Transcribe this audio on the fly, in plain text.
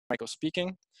Michael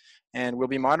speaking, and we'll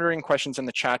be monitoring questions in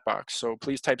the chat box. So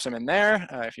please type some in there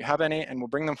if you have any, and we'll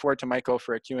bring them forward to Michael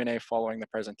for a Q&A following the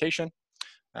presentation.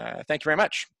 Thank you very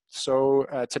much. So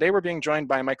today we're being joined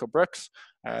by Michael Brooks,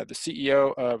 the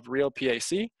CEO of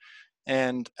REALPAC,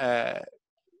 and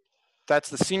that's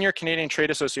the Senior Canadian Trade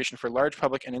Association for Large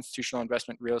Public and Institutional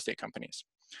Investment Real Estate Companies.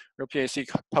 REALPAC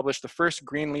published the first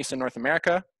green lease in North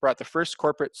America, brought the first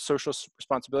corporate social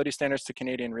responsibility standards to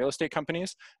Canadian real estate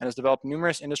companies, and has developed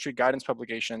numerous industry guidance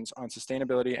publications on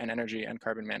sustainability and energy and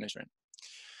carbon management.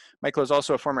 Michael is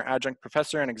also a former adjunct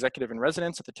professor and executive in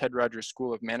residence at the Ted Rogers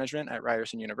School of Management at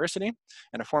Ryerson University,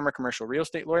 and a former commercial real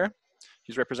estate lawyer.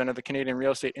 He's represented the Canadian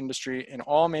real estate industry in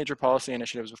all major policy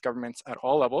initiatives with governments at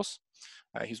all levels.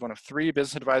 He's one of 3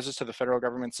 business advisors to the federal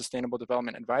government's Sustainable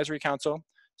Development Advisory Council,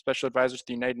 special advisor to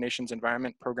the United Nations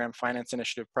Environment Program Finance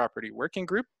Initiative Property Working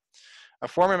Group, a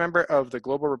former member of the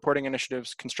Global Reporting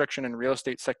Initiative's Construction and Real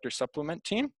Estate Sector Supplement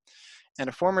Team, and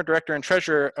a former director and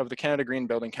treasurer of the Canada Green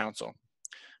Building Council.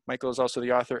 Michael is also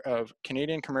the author of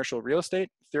Canadian Commercial Real Estate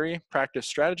Theory, Practice,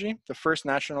 Strategy, the first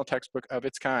national textbook of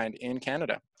its kind in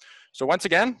Canada. So once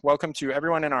again, welcome to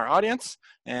everyone in our audience.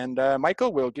 And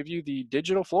Michael, we'll give you the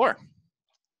digital floor.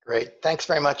 Great. Thanks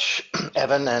very much,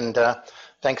 Evan. And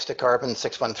thanks to Carbon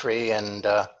 613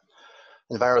 and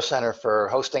EnviroCentre for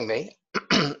hosting me.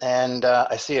 And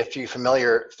I see a few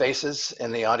familiar faces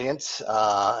in the audience.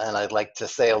 And I'd like to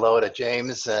say hello to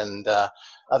James and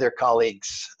other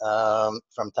colleagues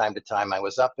from time to time. I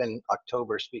was up in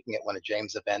October speaking at one of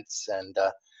James' events, and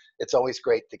it's always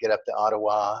great to get up to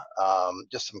Ottawa.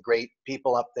 Just some great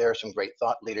people up there, some great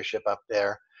thought leadership up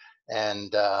there,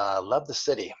 and love the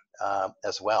city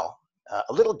as well.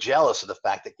 A little jealous of the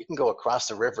fact that you can go across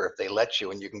the river if they let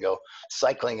you, and you can go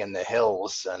cycling in the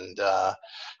hills and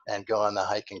go on the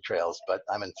hiking trails, but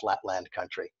I'm in flatland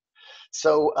country.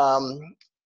 So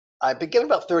I've been given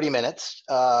about 30 minutes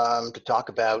to talk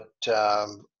about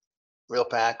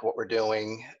REALPAC, what we're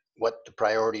doing, what the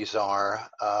priorities are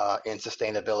in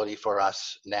sustainability for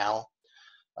us now,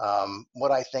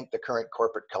 what I think the current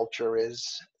corporate culture is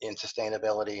in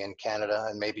sustainability in Canada,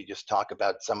 and maybe just talk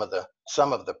about some of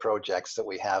the projects that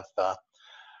we have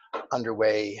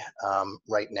underway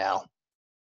right now.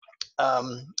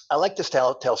 I like to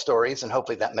tell stories, and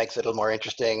hopefully that makes it a little more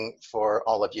interesting for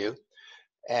all of you.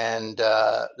 And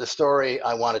the story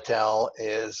I want to tell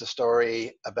is a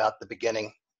story about the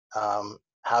beginning.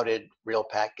 How did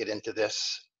REALPAC get into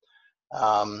this?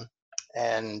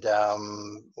 And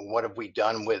what have we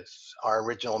done with our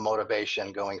original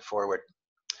motivation going forward?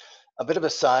 A bit of a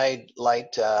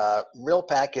sidelight,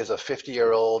 REALPAC is a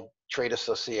 50-year-old trade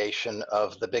association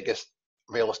of the biggest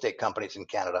real estate companies in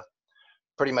Canada.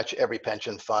 Pretty much every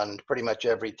pension fund, pretty much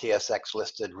every TSX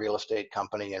listed real estate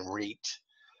company and REIT.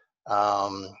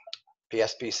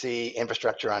 PSPC,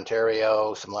 Infrastructure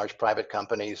Ontario, some large private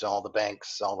companies, all the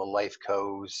banks, all the life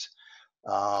cos,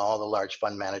 all the large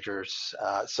fund managers.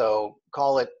 So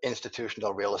call it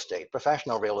institutional real estate.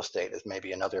 Professional real estate is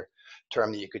maybe another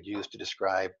term that you could use to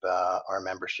describe our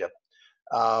membership.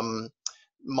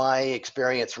 My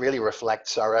experience really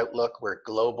reflects our outlook. We're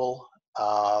global.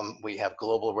 We have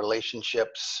global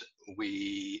relationships.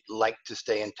 We like to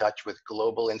stay in touch with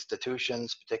global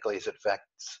institutions, particularly as it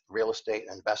affects real estate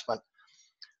and investment.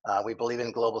 We believe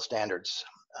in global standards,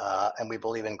 and we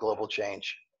believe in global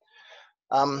change.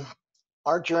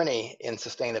 Our journey in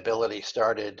sustainability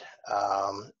started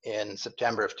in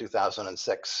September of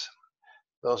 2006.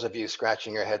 Those of you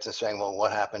scratching your heads and saying, well,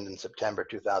 what happened in September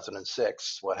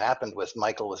 2006? What happened was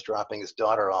Michael was dropping his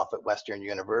daughter off at Western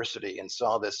University and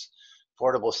saw this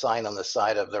portable sign on the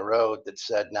side of the road that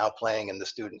said, now playing in the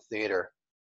student theater,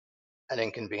 an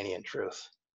inconvenient truth.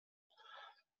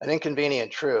 An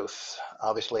inconvenient truth.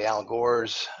 Obviously, Al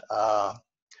Gore's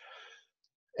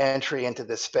entry into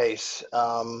this space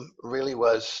really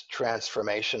was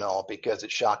transformational because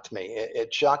it shocked me.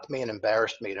 It shocked me and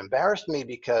embarrassed me. It embarrassed me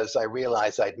because I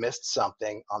realized I'd missed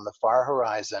something on the far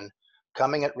horizon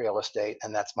coming at real estate,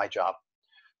 and that's my job.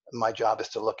 My job is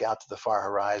to look out to the far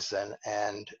horizon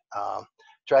and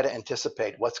try to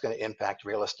anticipate what's going to impact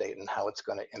real estate and how it's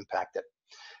going to impact it.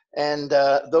 And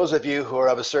those of you who are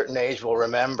of a certain age will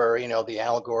remember, the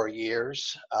Al Gore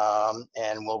years,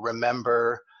 and will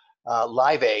remember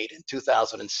Live Aid in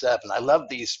 2007. I love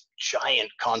these giant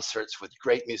concerts with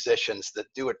great musicians that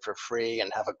do it for free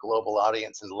and have a global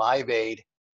audience. And Live Aid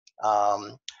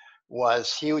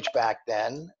was huge back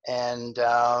then, and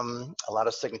a lot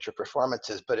of signature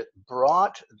performances, but it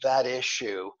brought that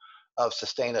issue of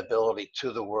sustainability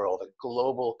to the world, a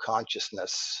global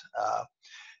consciousness.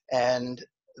 And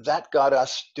that got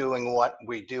us doing what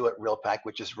we do at REALPAC,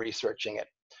 which is researching it.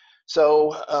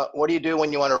 So what do you do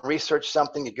when you want to research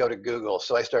something? You go to Google.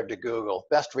 So I started to Google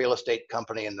best real estate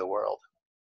company in the world.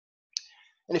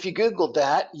 And if you Googled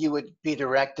that, you would be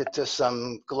directed to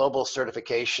some global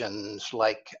certifications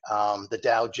like the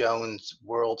Dow Jones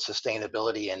World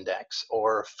Sustainability Index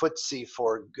or FTSE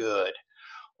for Good,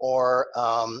 or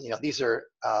these are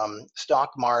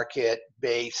stock market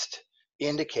based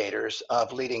indicators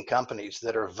of leading companies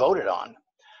that are voted on.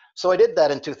 So I did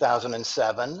that in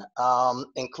 2007,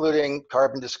 including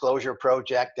Carbon Disclosure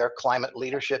Project, their Climate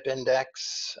Leadership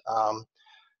Index,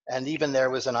 and even there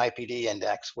was an IPD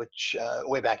index, which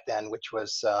way back then, which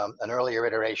was an earlier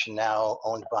iteration now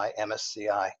owned by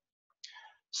MSCI.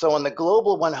 So on the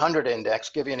Global 100 Index,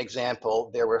 give you an example,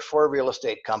 there were 4 real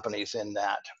estate companies in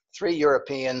that, 3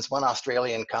 Europeans, 1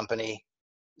 Australian company,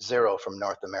 0 from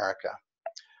North America.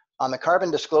 On the Carbon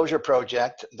Disclosure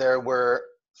Project, there were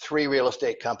 3 real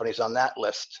estate companies on that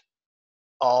list,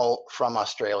 all from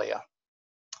Australia.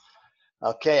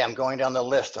 Okay, I'm going down the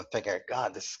list. I'm thinking,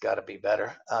 God, this has got to be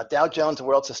better. Dow Jones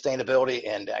World Sustainability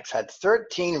Index had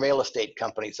 13 real estate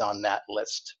companies on that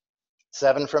list.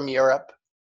 7 from Europe,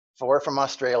 4 from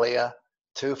Australia,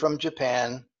 2 from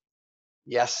Japan.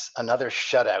 Yes, another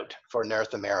shutout for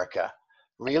North America.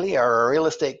 Really, are real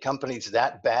estate companies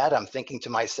that bad? I'm thinking to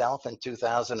myself in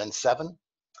 2007.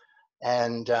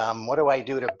 And what do I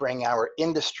do to bring our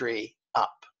industry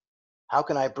up? How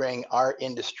can I bring our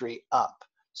industry up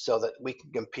so that we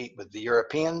can compete with the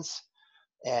Europeans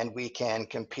and we can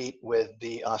compete with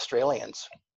the Australians?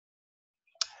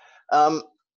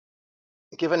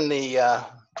 Given the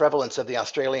prevalence of the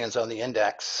Australians on the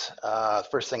index,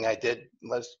 first thing I did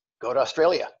was go to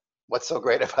Australia. What's so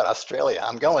great about Australia?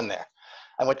 I'm going there.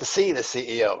 I went to see the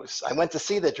CEOs. I went to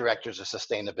see the directors of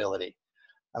sustainability.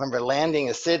 I remember landing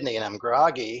in Sydney and I'm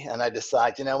groggy and I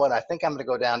decide, you know what, I think I'm going to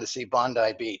go down to see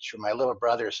Bondi Beach, where my little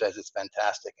brother says it's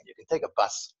fantastic and you can take a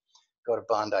bus, go to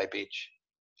Bondi Beach.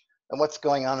 And what's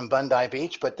going on in Bondi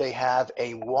Beach? But they have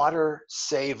a water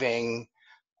saving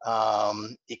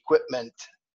equipment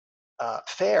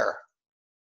fair,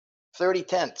 30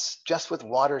 tents just with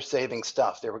water saving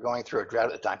stuff. They were going through a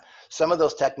drought at the time. Some of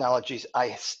those technologies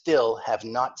I still have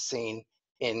not seen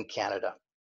in Canada.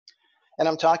 And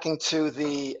I'm talking to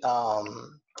the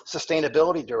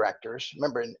sustainability directors.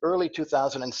 Remember, in early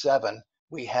 2007,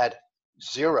 we had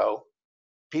 0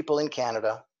 people in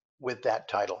Canada with that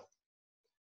title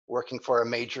working for a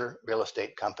major real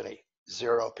estate company,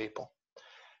 0 people.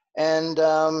 And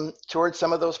towards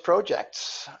some of those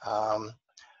projects,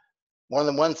 one of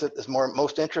the ones that is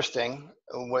most interesting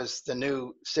was the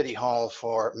new city hall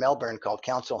for Melbourne called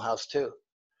Council House 2.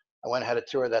 I went and had a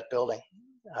tour of that building.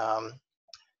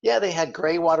 Yeah, they had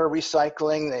gray water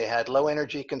recycling, they had low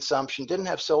energy consumption, didn't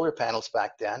have solar panels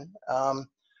back then,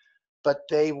 but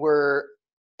they were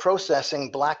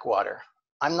processing black water.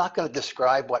 I'm not going to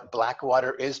describe what black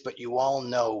water is, but you all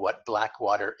know what black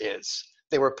water is.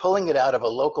 They were pulling it out of a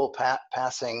local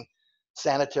passing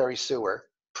sanitary sewer,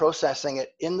 processing it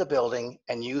in the building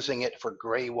and using it for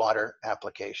gray water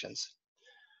applications.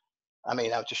 I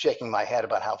mean, I'm just shaking my head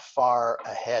about how far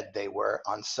ahead they were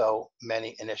on so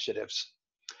many initiatives.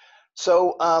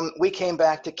 So we came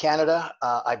back to Canada.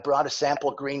 I brought a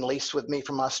sample green lease with me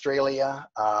from Australia.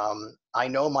 I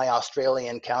know my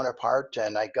Australian counterpart,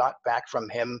 and I got back from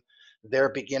him their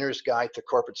beginner's guide to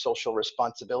corporate social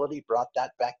responsibility, brought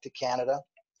that back to Canada.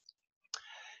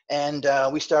 And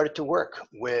we started to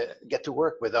get to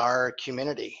work with our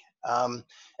community.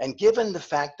 And given the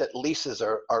fact that leases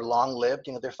are long-lived,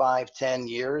 you know, they're 5-10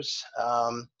 years,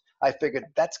 I figured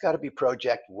that's got to be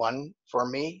project 1 for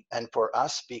me and for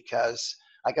us, because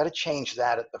I got to change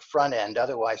that at the front end.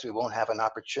 Otherwise, we won't have an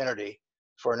opportunity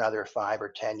for another 5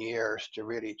 or 10 years to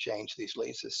really change these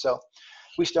leases. So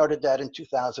we started that in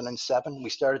 2007. We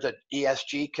started an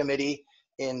ESG committee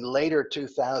in later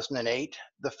 2008.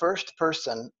 The first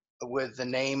person with the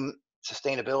name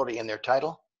sustainability in their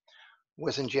title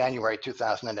was in January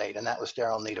 2008, and that was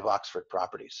Daryl Need of Oxford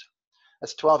Properties.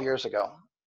 That's 12 years ago.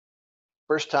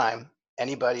 First time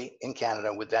anybody in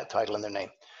Canada with that title in their name.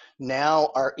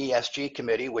 Now our ESG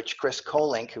committee, which Chris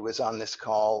Kolink, who is on this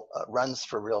call, runs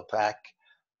for REALPAC,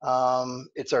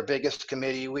 it's our biggest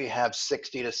committee. We have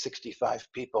 60 to 65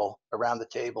 people around the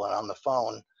table and on the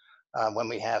phone when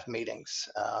we have meetings.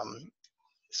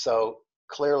 So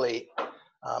clearly,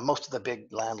 most of the big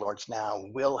landlords now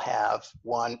will have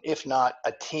one, if not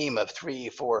a team of 3,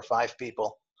 4, 5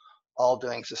 people all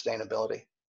doing sustainability.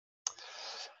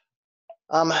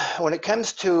 When it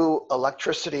comes to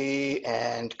electricity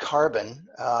and carbon,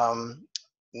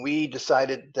 we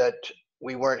decided that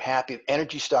we weren't happy.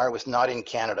 Energy Star was not in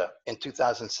Canada in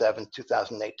 2007,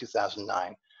 2008,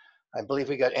 2009. I believe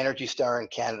we got Energy Star in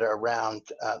Canada around,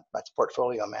 that's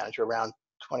portfolio manager, around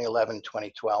 2011,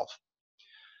 2012.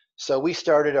 So we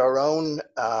started our own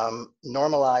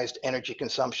normalized energy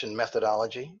consumption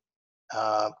methodology,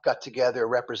 got together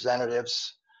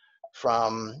representatives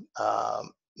from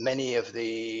many of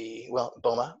the, well,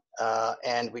 BOMA,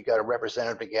 and we got a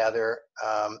representative together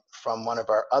from one of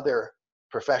our other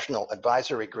professional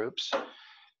advisory groups.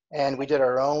 And we did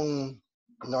our own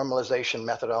normalization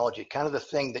methodology, kind of the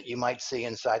thing that you might see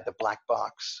inside the black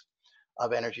box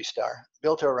of Energy Star.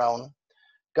 Built our own,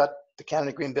 got the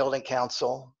Canada Green Building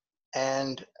Council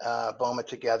and BOMA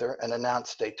together and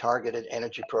announced a targeted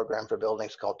energy program for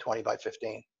buildings called 20 by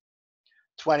 15.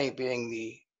 20 being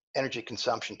the energy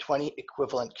consumption, 20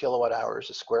 equivalent kilowatt hours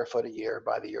a square foot a year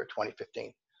by the year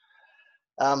 2015.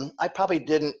 I probably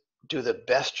didn't do the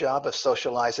best job of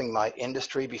socializing my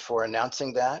industry before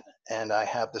announcing that, and I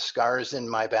have the scars in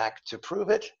my back to prove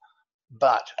it,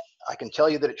 but I can tell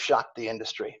you that it shocked the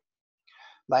industry.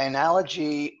 My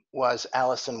analogy was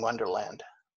Alice in Wonderland.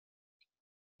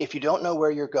 If you don't know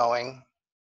where you're going,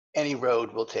 any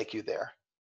road will take you there.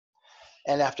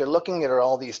 And after looking at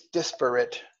all these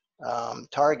disparate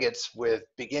targets with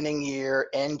beginning year,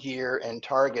 end year, and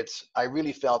targets, I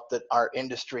really felt that our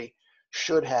industry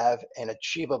should have an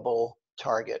achievable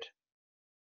target,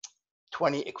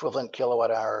 20 equivalent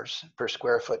kilowatt hours per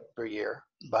square foot per year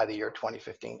by the year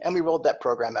 2015. And we rolled that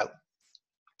program out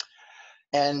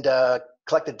and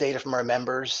collected data from our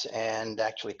members. And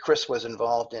actually, Chris was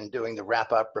involved in doing the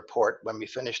wrap-up report when we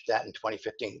finished that in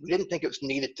 2015. We didn't think it was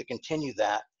needed to continue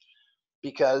that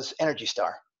because Energy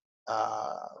Star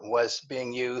was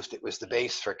being used. It was the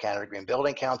base for Canada Green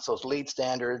Building Council's LEED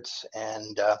standards,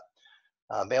 and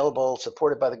available,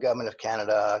 supported by the Government of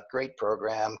Canada, great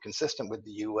program, consistent with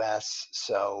the US,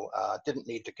 so didn't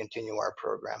need to continue our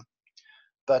program.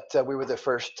 But we were the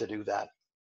first to do that.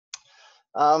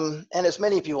 And as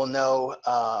many of you will know,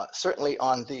 certainly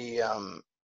on the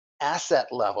asset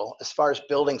level, as far as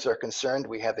buildings are concerned,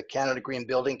 we have the Canada Green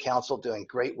Building Council doing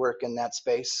great work in that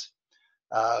space.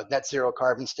 Net zero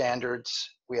carbon standards.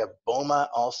 We have BOMA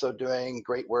also doing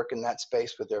great work in that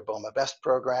space with their BOMA Best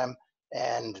program,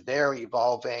 and they're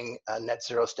evolving net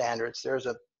zero standards. There's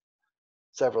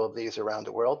several of these around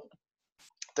the world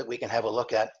that we can have a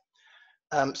look at.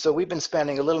 So we've been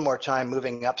spending a little more time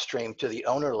moving upstream to the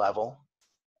owner level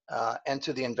and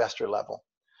to the investor level.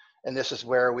 And this is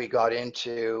where we got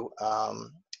into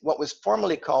what was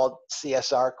formerly called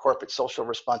CSR, Corporate Social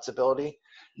Responsibility,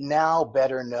 now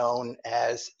better known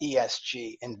as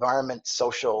ESG, Environment,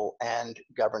 Social, and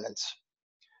Governance.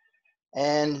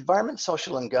 And environment,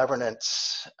 social, and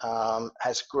governance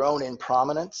has grown in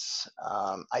prominence,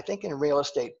 I think in real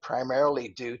estate, primarily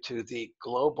due to the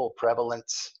global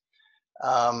prevalence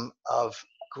of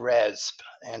GRESB.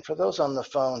 And for those on the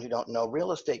phone who don't know,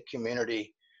 real estate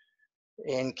community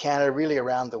in Canada, really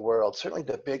around the world, certainly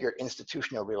the bigger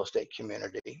institutional real estate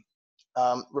community,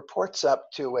 reports up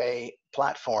to a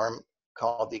platform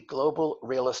called the Global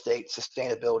Real Estate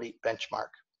Sustainability Benchmark.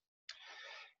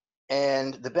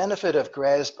 And the benefit of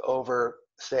GRESB over,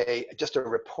 say, just a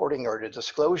reporting or a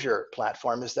disclosure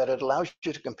platform is that it allows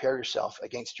you to compare yourself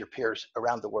against your peers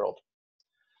around the world.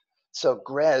 So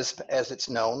GRESB, as it's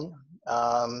known,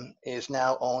 is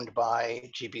now owned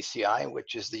by GBCI,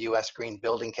 which is the US Green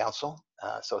Building Council.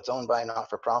 So it's owned by a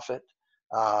not-for-profit.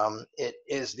 It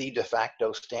is the de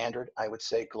facto standard, I would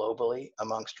say, globally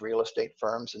amongst real estate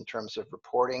firms in terms of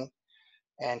reporting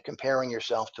and comparing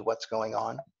yourself to what's going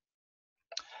on.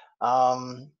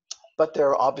 But there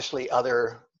are obviously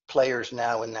other players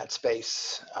now in that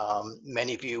space.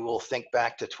 Many of you will think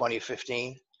back to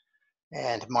 2015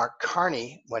 and Mark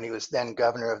Carney, when he was then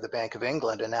governor of the Bank of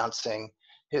England, announcing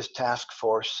his task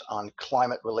force on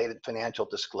climate-related financial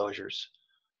disclosures,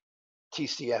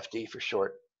 TCFD for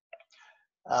short.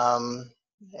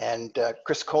 And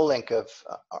Chris Kolink, of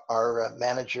our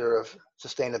manager of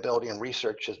sustainability and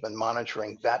research, has been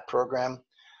monitoring that program.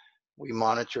 We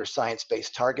monitor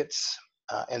science-based targets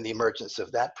and the emergence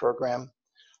of that program.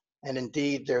 And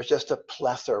indeed, there's just a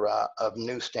plethora of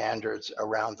new standards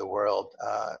around the world.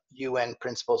 UN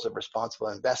Principles of Responsible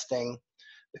Investing,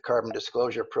 the Carbon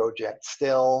Disclosure Project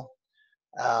still,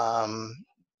 the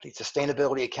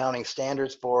Sustainability Accounting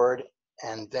Standards Board,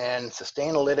 and then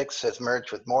Sustainalytics has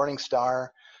merged with Morningstar.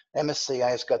 MSCI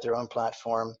has got their own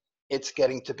platform. It's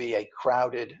getting to be a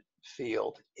crowded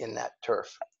field in that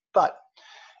turf. But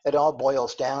it all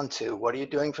boils down to, what are you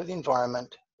doing for the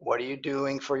environment? What are you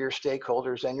doing for your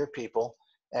stakeholders and your people?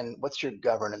 And what's your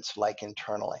governance like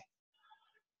internally?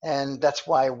 And that's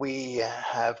why we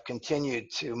have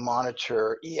continued to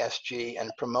monitor ESG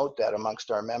and promote that amongst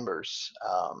our members.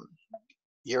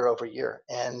 year over year.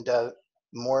 And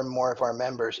more and more of our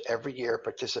members every year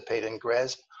participate in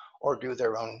GRESB or do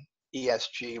their own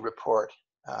ESG report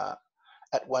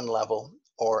at one level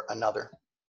or another.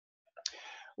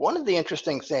 One of the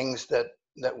interesting things that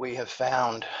we have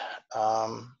found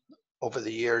over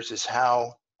the years is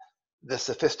how the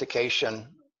sophistication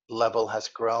level has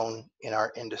grown in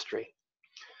our industry.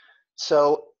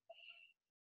 So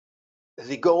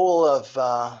the goal of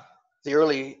the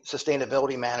early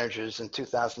sustainability managers in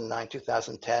 2009,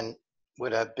 2010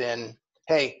 would have been,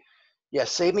 hey, yeah,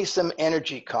 save me some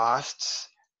energy costs,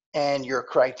 and your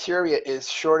criteria is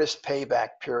shortest payback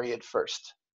period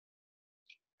first.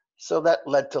 So that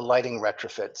led to lighting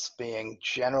retrofits being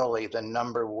generally the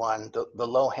number one, the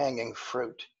low-hanging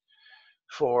fruit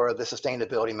for the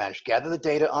sustainability manager. Gather the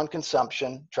data on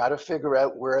consumption, try to figure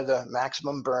out where the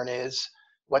maximum burn is,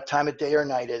 what time of day or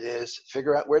night it is,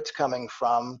 figure out where it's coming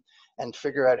from, and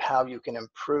figure out how you can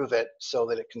improve it so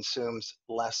that it consumes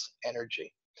less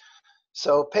energy.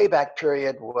 So payback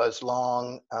period was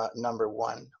long number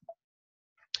one.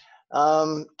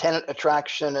 Tenant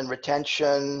attraction and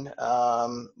retention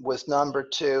was number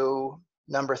two.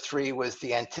 Number three was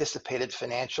the anticipated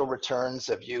financial returns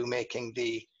of you making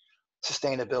the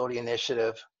sustainability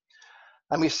initiative.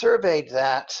 And we surveyed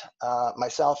that,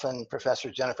 myself and Professor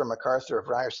Jennifer MacArthur of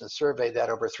Ryerson surveyed that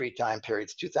over 3 time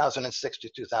periods, 2006 to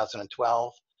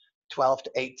 2012, 12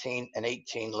 to 18, and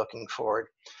 18 looking forward.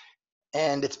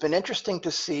 And it's been interesting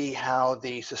to see how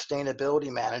the sustainability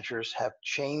managers have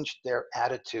changed their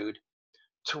attitude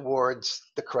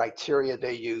towards the criteria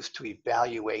they use to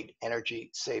evaluate energy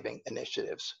saving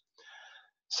initiatives.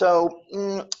 So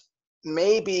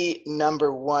maybe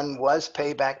number one was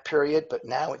payback period, but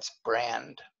now it's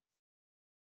brand.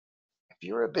 If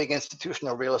you're a big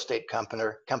institutional real estate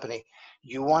company,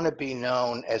 you want to be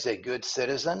known as a good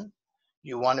citizen.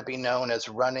 You want to be known as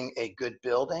running a good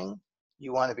building.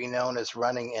 You want to be known as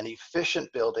running an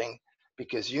efficient building,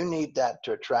 because you need that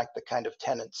to attract the kind of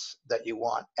tenants that you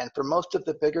want. And for most of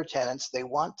the bigger tenants, they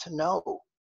want to know.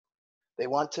 They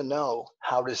want to know,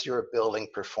 how does your building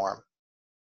perform?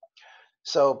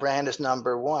 So brand is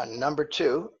number one. Number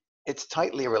two, it's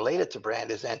tightly related to brand,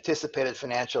 is anticipated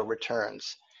financial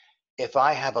returns. If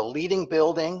I have a leading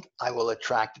building, I will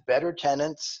attract better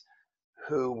tenants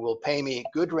who will pay me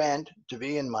good rent to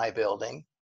be in my building,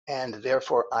 and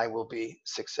therefore I will be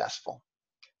successful.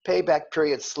 Payback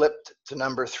period slipped to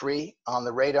number 3 on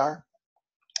the radar.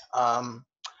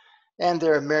 And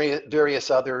there are various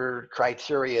other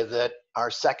criteria that are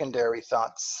secondary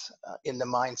thoughts in the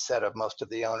mindset of most of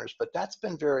the owners, but that's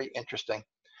been very interesting.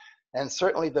 And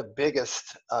certainly the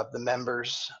biggest of the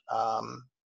members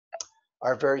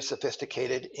are very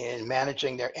sophisticated in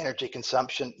managing their energy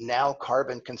consumption, now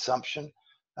carbon consumption,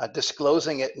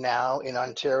 disclosing it now in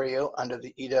Ontario under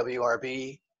the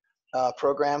EWRB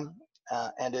program,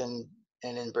 and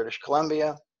in British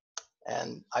Columbia.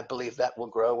 And I believe that will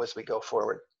grow as we go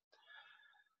forward.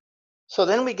 So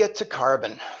then we get to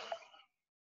carbon.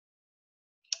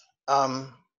 I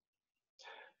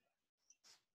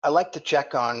like to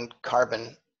check on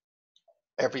carbon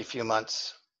every few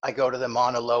months. I go to the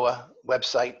Mauna Loa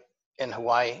website in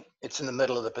Hawaii. It's in the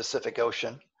middle of the Pacific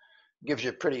Ocean. Gives you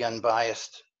a pretty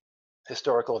unbiased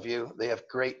historical view. They have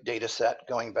great data set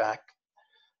going back.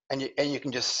 And you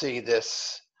can just see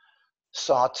this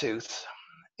sawtooth.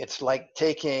 It's like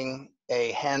taking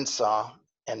a handsaw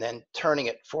and then turning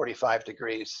it 45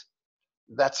 degrees.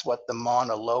 That's what the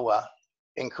Mauna Loa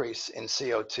increase in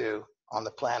CO2 on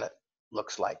the planet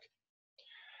looks like.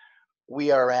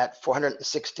 We are at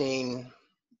 416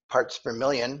 parts per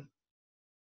million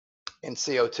in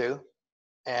CO2,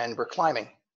 and we're climbing.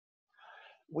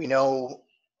 We know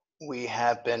we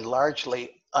have been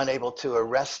largely unable to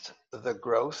arrest the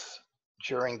growth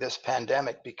during this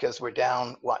pandemic because we're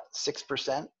down, what,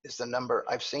 6% is the number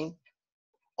I've seen?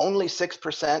 Only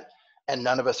 6%, and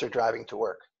none of us are driving to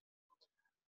work.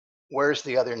 Where's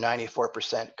the other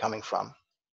 94% coming from?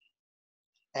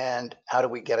 And how do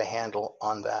we get a handle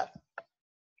on that?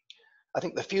 I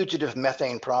think the fugitive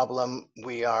methane problem,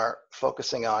 we are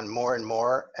focusing on more and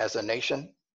more as a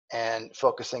nation, and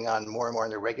focusing on more and more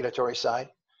on the regulatory side.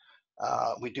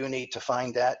 We do need to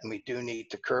find that, and we do need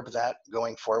to curb that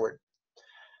going forward.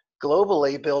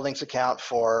 Globally, buildings account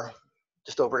for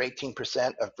just over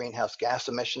 18% of greenhouse gas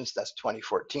emissions. That's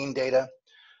 2014 data.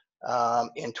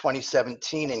 In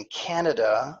 2017 in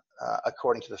Canada,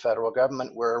 according to the federal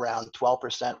government, we're around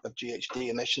 12% of GHG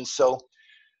emissions. So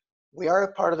we are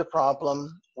a part of the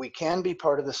problem. We can be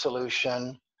part of the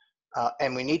solution,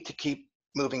 and we need to keep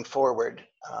moving forward.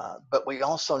 But we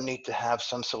also need to have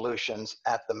some solutions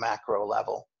at the macro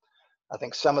level. I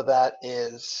think some of that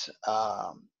is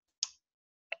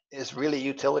really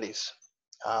utilities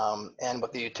and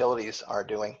what the utilities are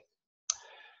doing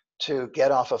to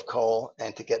get off of coal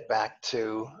and to get back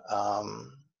to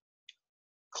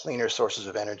cleaner sources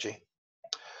of energy.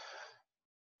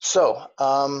 So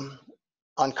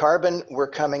on carbon, we're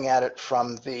coming at it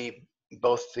from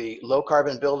both the low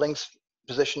carbon buildings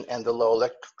position and the low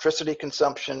electricity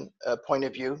consumption point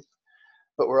of view.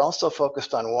 But we're also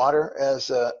focused on water as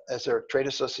a trade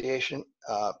association,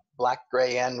 black,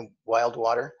 gray, and wild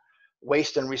water,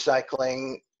 waste and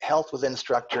recycling, health within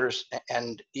structures,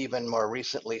 and even more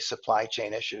recently, supply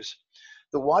chain issues.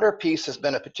 The water piece has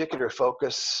been a particular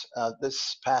focus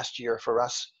this past year for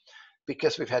us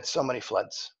because we've had so many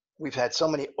floods. We've had so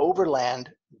many overland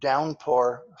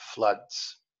downpour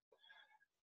floods.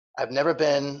 I've never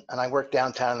been, and I work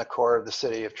downtown in the core of the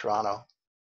city of Toronto.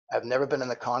 I've never been in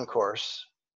the concourse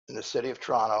in the city of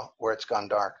Toronto where it's gone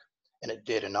dark, and it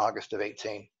did in August of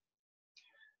 18.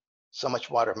 So much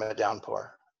water from a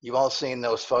downpour. You've all seen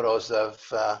those photos of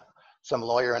some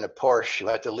lawyer in a Porsche who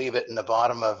had to leave it in the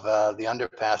bottom of the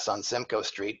underpass on Simcoe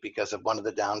Street because of one of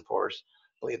the downpours.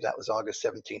 I believe that was August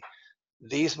 17.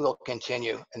 These will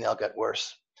continue and they'll get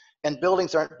worse. And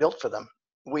buildings aren't built for them.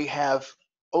 We have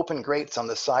open grates on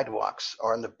the sidewalks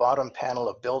or in the bottom panel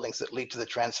of buildings that lead to the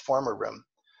transformer room.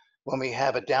 When we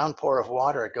have a downpour of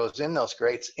water, it goes in those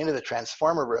grates into the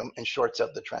transformer room and shorts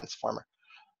out the transformer.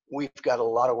 We've got a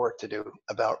lot of work to do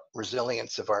about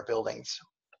resilience of our buildings.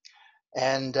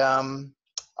 And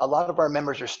a lot of our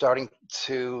members are starting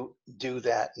to do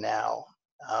that now.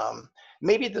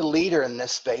 Maybe the leader in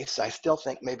this space, I still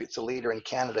think maybe it's a leader in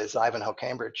Canada, is Ivanhoe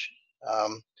Cambridge,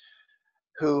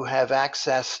 who have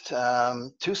accessed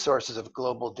 2 sources of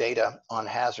global data on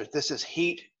hazards. This is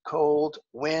heat, cold,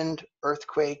 wind,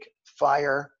 earthquake,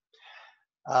 fire,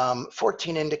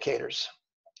 14 indicators.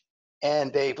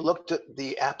 And they've looked at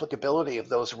the applicability of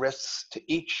those risks to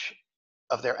each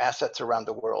of their assets around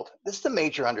the world. This is a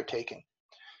major undertaking,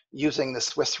 using the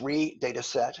Swiss Re data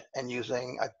set and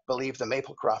using, I believe, the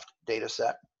Maplecroft data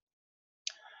set,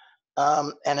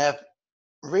 and have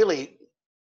really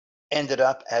ended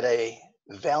up at a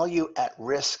value at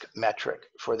risk metric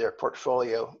for their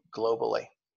portfolio globally.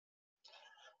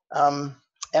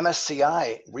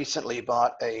 MSCI recently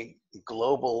bought a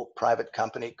global private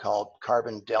company called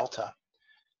Carbon Delta,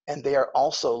 and they are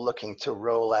also looking to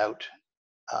roll out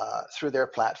through their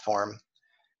platform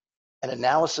an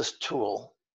analysis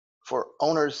tool for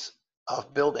owners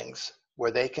of buildings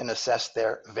where they can assess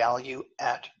their value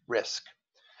at risk.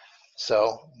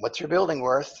 So what's your building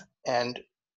worth, and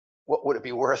what would it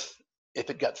be worth if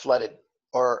it got flooded,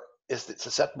 or is it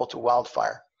susceptible to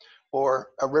wildfire,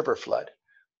 or a river flood,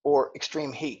 or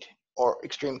extreme heat, or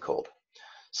extreme cold?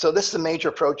 So this is a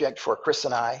major project for Chris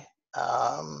and I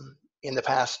in the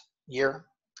past year.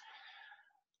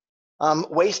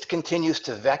 Waste continues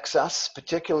to vex us,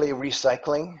 particularly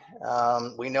recycling.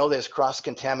 We know there's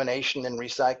cross-contamination in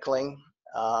recycling.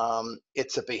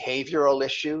 It's a behavioral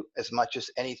issue as much as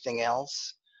anything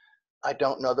else. I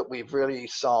don't know that we've really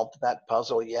solved that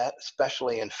puzzle yet,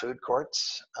 especially in food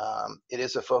courts. It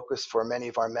is a focus for many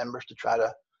of our members to try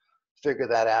to figure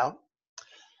that out.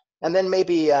 And then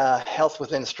maybe health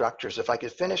within structures. If I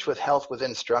could finish with health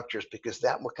within structures, because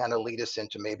that will kind of lead us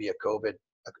into maybe a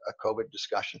COVID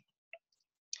discussion.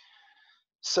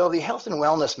 So the health and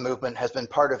wellness movement has been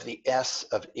part of the S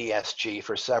of ESG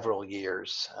for several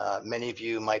years. Many of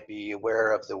you might be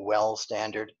aware of the WELL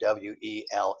standard,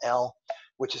 W-E-L-L,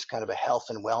 which is kind of a health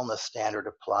and wellness standard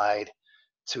applied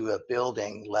to a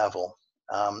building level.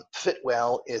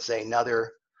 FitWell is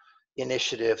another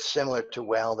initiative similar to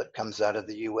WELL that comes out of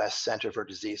the US Center for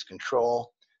Disease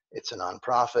Control. It's a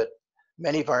nonprofit.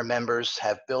 Many of our members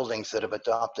have buildings that have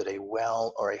adopted a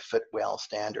WELL or a FitWell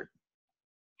standard.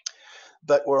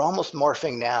 But we're almost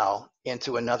morphing now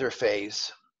into another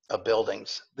phase of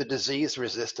buildings, the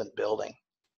disease-resistant building.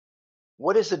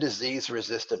 What is a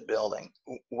disease-resistant building?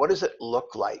 What does it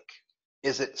look like?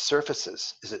 Is it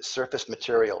surfaces? Is it surface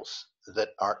materials that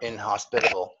are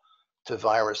inhospitable to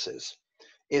viruses?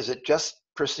 Is it just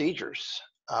procedures,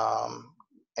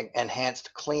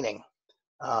 enhanced cleaning,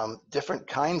 different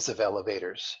kinds of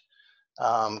elevators,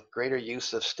 greater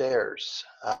use of stairs?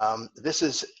 This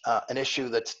is an issue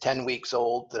that's 10 weeks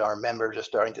old that our members are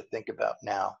starting to think about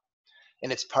now.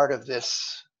 And it's part of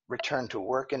this return to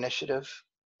work initiative.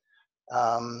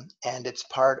 And it's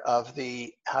part of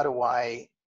the, how do I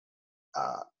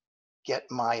get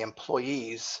my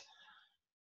employees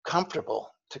comfortable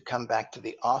to come back to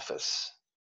the office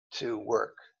to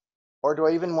work? Or do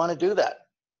I even want to do that?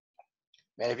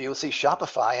 Many of you will see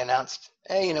Shopify announced,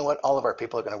 hey, you know what? All of our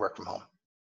people are going to work from home.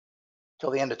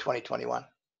 till the end of 2021.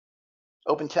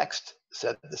 Open Text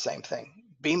said the same thing.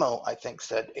 BMO, I think,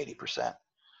 said 80%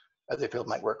 of their people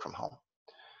might work from home.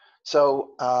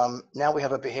 So now we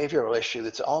have a behavioral issue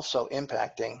that's also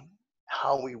impacting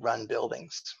how we run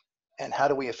buildings and how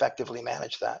do we effectively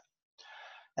manage that.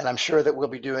 And I'm sure that we'll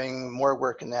be doing more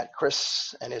work in that.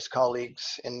 Chris and his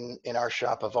colleagues in our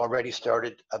shop have already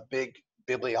started a big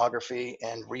bibliography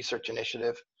and research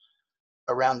initiative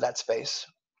around that space.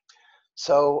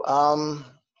 So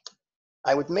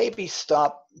I would maybe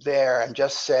stop there and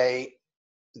just say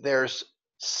there's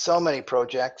so many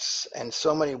projects and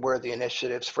so many worthy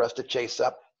initiatives for us to chase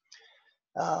up.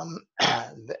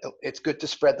 It's good to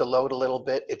spread the load a little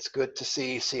bit. It's good to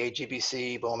see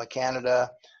CAGBC, BOMA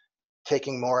Canada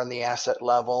taking more on the asset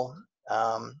level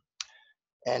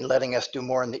and letting us do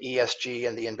more on the ESG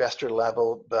and the investor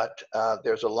level. But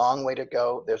there's a long way to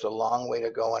go. There's a long way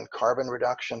to go on carbon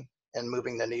reduction and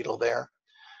moving the needle there.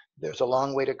 There's a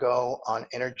long way to go on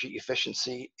energy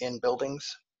efficiency in buildings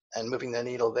and moving the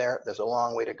needle there. There's a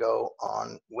long way to go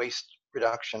on waste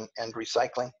reduction and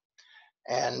recycling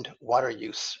and water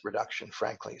use reduction,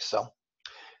 frankly. So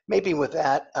maybe with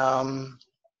that,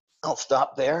 I'll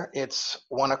stop there. It's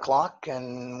 1 o'clock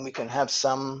and we can have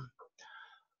some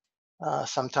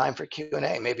time for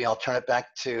Q&A. Maybe I'll turn it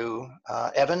back to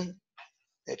Evan,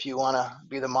 if you want to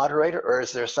be the moderator, or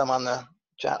is there some on the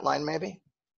chat line maybe?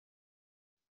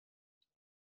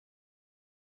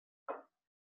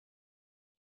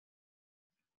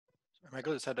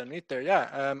 Michael just had to unmute there.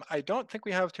 Yeah, I don't think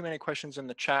we have too many questions in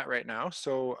the chat right now.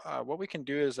 So what we can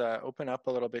do is open up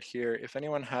a little bit here. If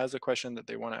anyone has a question that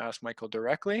they want to ask Michael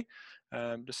directly,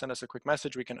 just send us a quick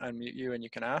message. We can unmute you and you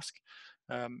can ask.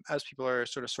 As people are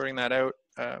sort of sorting that out,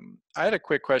 I had a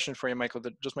quick question for you, Michael,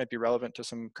 that just might be relevant to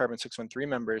some Carbon 613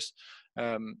 members.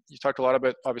 You talked a lot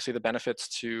about, obviously, the benefits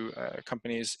to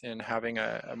companies in having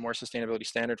a more sustainability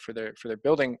standard for their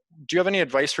building. Do you have any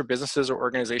advice for businesses or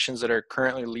organizations that are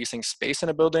currently leasing space in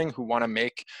a building who want to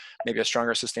make maybe a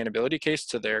stronger sustainability case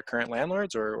to their current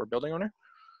landlords or building owner?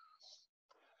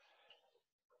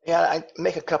 Yeah, I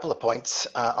make a couple of points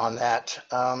on that.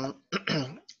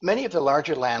 Many of the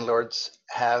larger landlords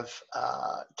have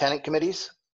tenant committees.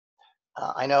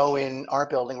 I know in our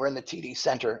building, we're in the TD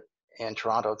Centre in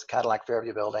Toronto, it's Cadillac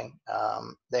Fairview building.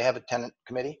 They have a tenant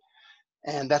committee,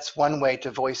 and that's one way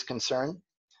to voice concern.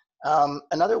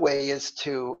 Another way is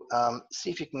to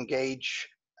see if you can engage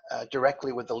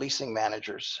directly with the leasing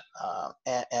managers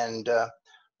and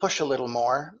push a little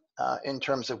more in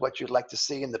terms of what you'd like to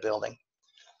see in the building.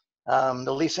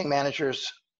 The leasing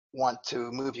managers want to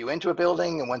move you into a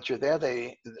building, and once you're there,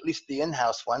 at least the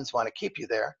in-house ones, want to keep you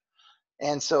there.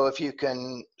 And so if you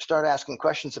can start asking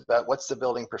questions about what's the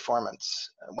building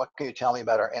performance, what can you tell me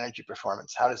about our energy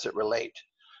performance, how does it relate?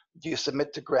 Do you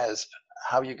submit to GRESB?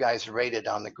 How are you guys rated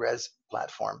on the GRESB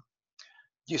platform?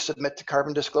 Do you submit to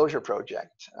Carbon Disclosure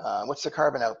Project? What's the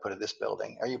carbon output of this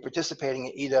building? Are you participating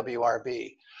in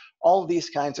EWRB? All these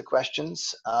kinds of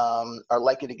questions are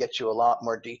likely to get you a lot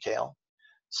more detail.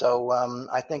 So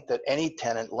I think that any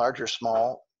tenant, large or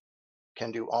small,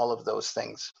 can do all of those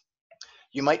things.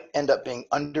 You might end up being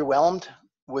underwhelmed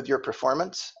with your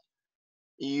performance.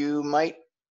 You might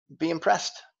be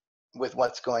impressed with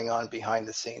what's going on behind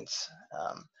the scenes.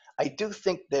 I do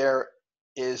think there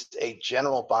is a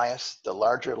general bias. The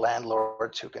larger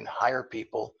landlords who can hire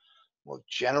people will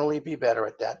generally be better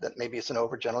at that. That maybe it's an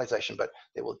overgeneralization, but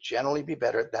they will generally be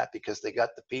better at that because they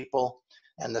got the people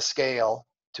and the scale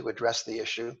to address the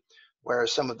issue,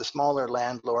 whereas some of the smaller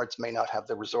landlords may not have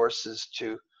the resources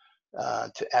to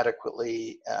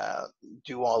adequately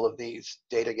do all of these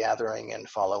data gathering and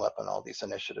follow up on all these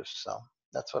initiatives. So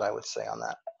that's what I would say on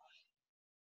that.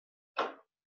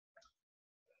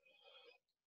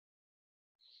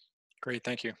 Great,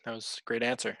 thank you. That was a great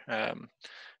answer.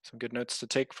 Some good notes to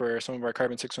take for some of our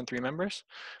Carbon 613 members.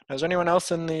 Now, is there anyone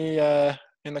else in the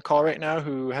call right now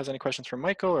who has any questions for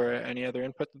Michael or any other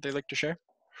input that they'd like to share?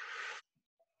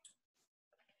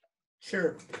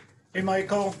 Sure. Hey,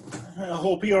 Michael. I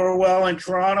hope you're well in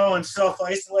Toronto and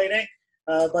self-isolating.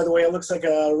 By the way, it looks like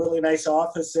a really nice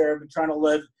office there. I've been trying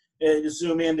to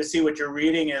zoom in to see what your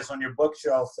reading is on your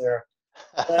bookshelf there.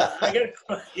 I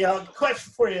got a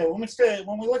question for you.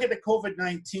 When we look at the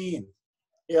COVID-19,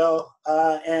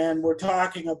 and we're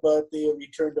talking about the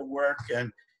return to work,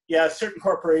 and yeah, certain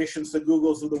corporations, the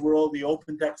Googles of the world, the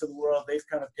Open Techs of the world, they've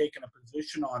kind of taken a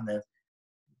position on this.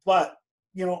 But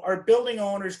are building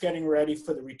owners getting ready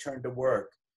for the return to work?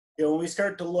 When we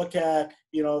start to look at,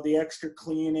 the extra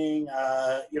cleaning,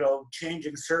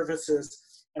 changing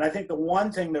services, And I think the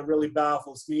one thing that really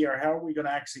baffles me are how are we going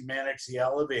to actually manage the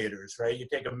elevators, right? You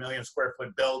take a 1 million square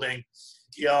foot building,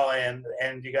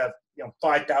 and you got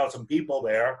 5,000 people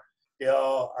there.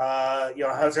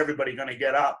 How's everybody going to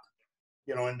get up,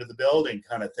 into the building,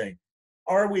 kind of thing?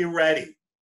 Are we ready?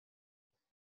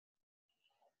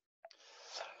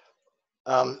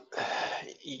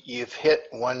 You've hit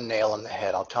one nail on the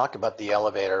head. I'll talk about the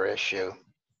elevator issue,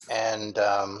 and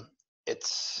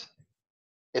it's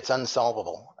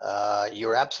unsolvable.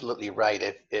 You're absolutely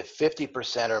right. If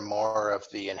 50% or more of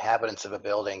the inhabitants of a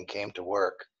building came to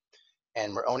work,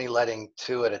 and we're only letting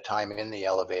 2 at a time in the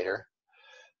elevator,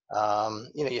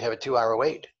 you have a 2-hour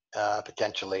wait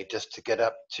potentially just to get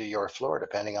up to your floor,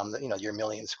 depending on your 1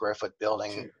 million square foot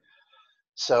building. Sure.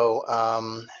 So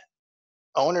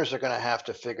owners are going to have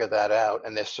to figure that out,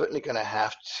 and they're certainly going to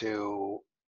have to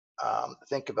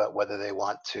think about whether they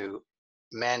want to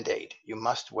mandate you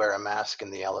must wear a mask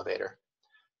in the elevator.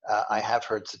 I have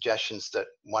heard suggestions that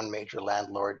one major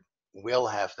landlord will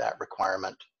have that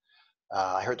requirement.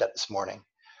 I heard that this morning.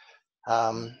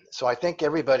 So I think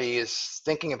everybody is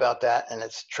thinking about that, and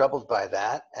it's troubled by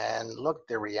that. And look,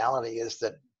 the reality is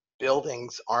that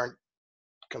buildings aren't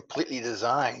completely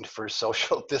designed for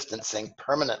social distancing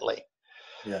permanently.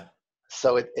 Yeah.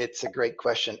 So it's a great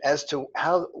question as to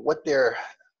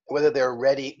whether they're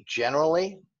ready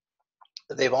generally.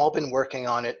 They've all been working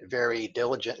on it very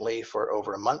diligently for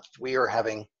over a month. We are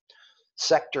having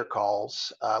sector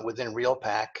calls within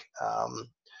REALPAC,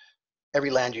 every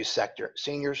land use sector: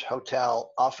 seniors,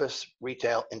 hotel, office,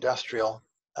 retail, industrial,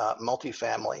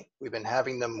 multifamily. We've been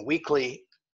having them weekly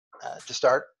to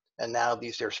start, and now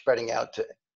these are spreading out to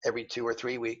every 2 or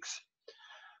 3 weeks.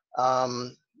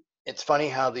 It's funny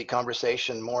how the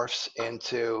conversation morphs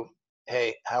into,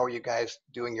 hey, how are you guys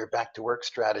doing your back to work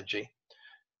strategy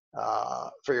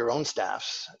for your own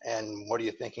staffs, and what are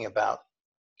you thinking about?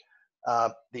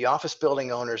 The office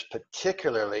building owners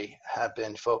particularly have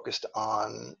been focused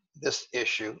on this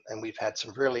issue, and we've had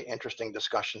some really interesting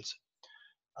discussions.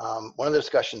 One of the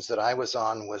discussions that I was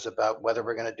on was about whether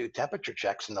we're going to do temperature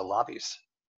checks in the lobbies.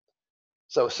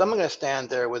 So is someone going to stand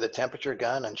there with a temperature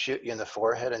gun and shoot you in the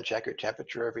forehead and check your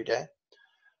temperature every day?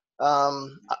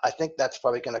 I think that's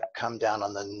probably going to come down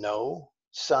on the no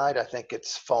side. I think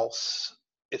it's false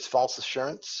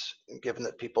assurance, given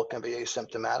that people can be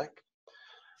asymptomatic.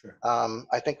 Sure.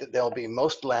 I think that there'll be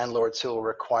most landlords who will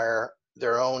require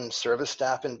their own service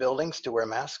staff in buildings to wear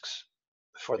masks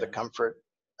for the comfort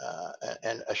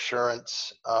and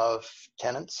assurance of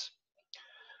tenants.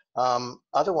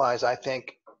 Otherwise, I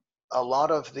think a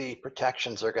lot of the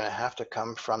protections are going to have to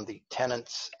come from the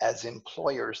tenants as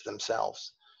employers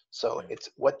themselves. So it's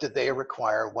what do they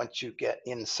require once you get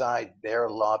inside their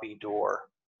lobby door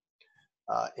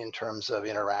in terms of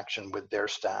interaction with their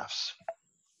staffs.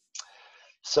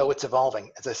 So it's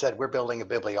evolving. As I said, we're building a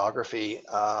bibliography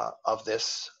of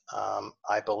this.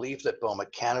 I believe that BOMA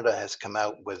Canada has come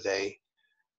out with a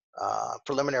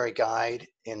preliminary guide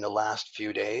in the last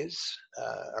few days,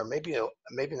 or maybe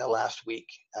in the last week,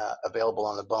 available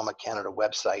on the BOMA Canada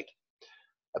website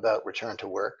about return to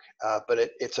work. But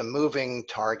it's a moving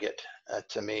target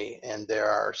to me, and there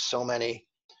are so many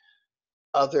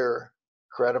other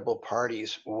credible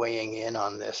parties weighing in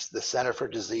on this. The Center for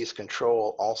Disease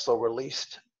Control also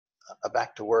released a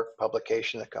back to work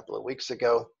publication a couple of weeks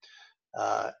ago.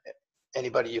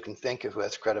 Anybody you can think of who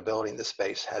has credibility in this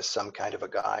space has some kind of a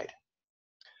guide.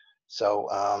 So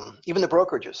even the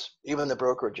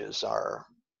brokerages are,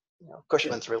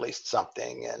 Cushman's released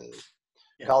something, and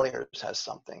Collier's has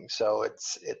something. So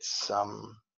it's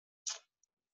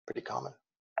pretty common.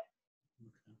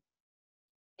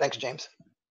 Thanks, James.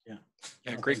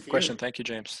 Yeah, great question. Thank you,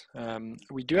 James.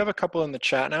 We do have a couple in the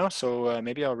chat now, so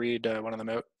maybe I'll read one of them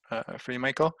out for you,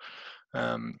 Michael.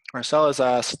 Marcel has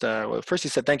asked, well, first he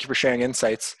said, thank you for sharing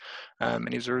insights.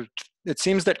 And it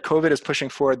seems that COVID is pushing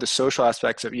forward the social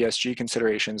aspects of ESG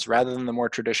considerations rather than the more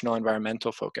traditional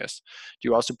environmental focus. Do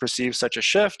you also perceive such a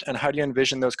shift, and how do you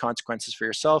envision those consequences for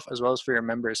yourself as well as for your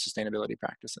members' sustainability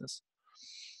practices?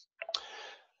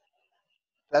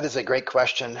 That is a great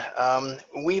question.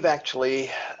 We've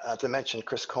actually, as I mentioned,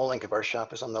 Chris Kolink of our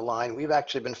shop is on the line. We've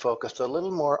actually been focused a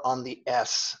little more on the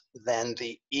S than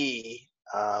the E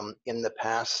in the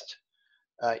past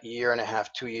year and a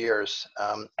half, 2 years.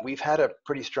 We've had a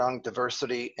pretty strong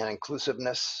diversity and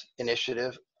inclusiveness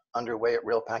initiative underway at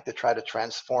REALPAC to try to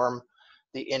transform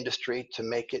the industry to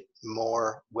make it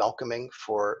more welcoming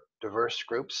for diverse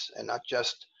groups and not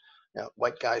just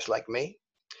white guys like me.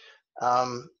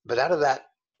 But out of that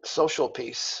social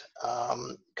piece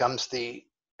comes the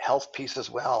health piece as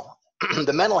well.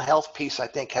 The mental health piece, I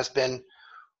think, has been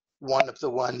one of the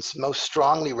ones most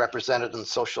strongly represented on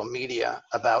social media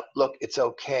about, look, it's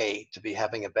okay to be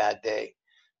having a bad day.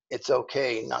 It's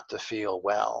okay not to feel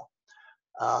well.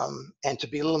 And to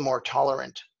be a little more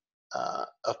tolerant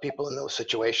of people in those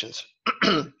situations.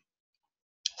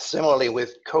 Similarly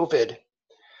with COVID,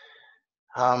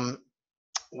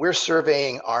 we're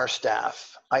surveying our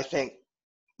staff. I think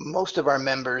most of our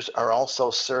members are also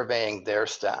surveying their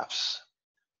staffs.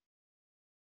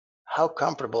 How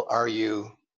comfortable are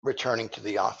you returning to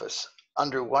the office?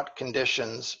 Under what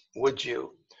conditions would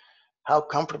you? How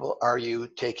comfortable are you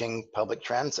taking public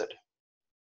transit?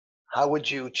 How would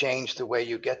you change the way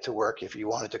you get to work if you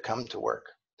wanted to come to work?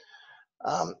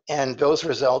 And those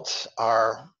results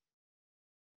are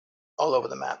all over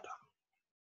the map.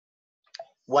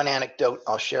 One anecdote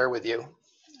I'll share with you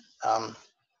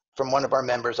from one of our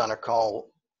members on a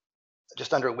call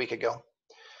just under a week ago.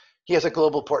 He has a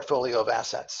global portfolio of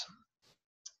assets.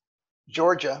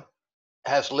 Georgia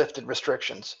has lifted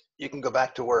restrictions. You can go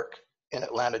back to work in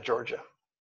Atlanta, Georgia.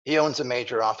 He owns a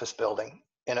major office building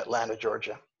in Atlanta,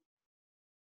 Georgia.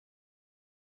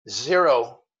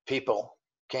 0 people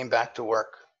came back to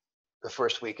work the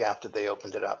first week after they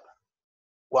opened it up.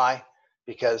 Why?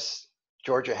 Because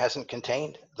Georgia hasn't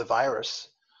contained the virus,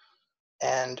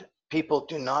 and people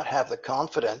do not have the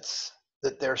confidence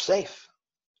that they're safe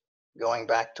going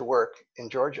back to work in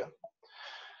Georgia.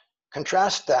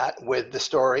 Contrast that with the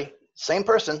story, same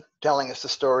person telling us the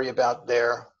story about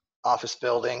their office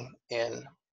building in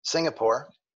Singapore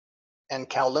and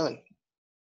Kowloon,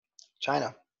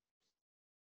 China.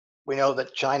 We know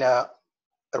that China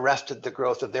arrested the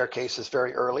growth of their cases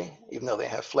very early, even though they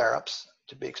have flare-ups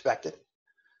to be expected.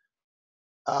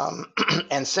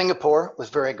 And Singapore was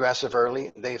very aggressive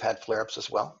early. They've had flare-ups as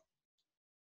well.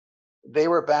 They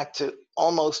were back to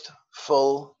almost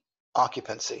full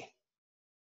occupancy.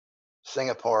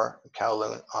 Singapore,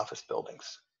 Kowloon office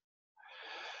buildings.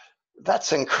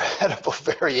 That's incredible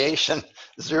variation,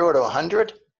 0 to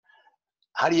 100.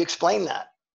 How do you explain that?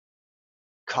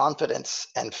 Confidence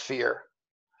and fear.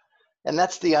 And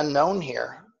that's the unknown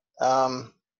here.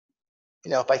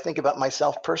 If I think about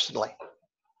myself personally,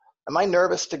 am I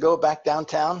nervous to go back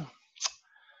downtown?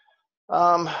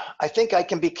 I think I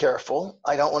can be careful.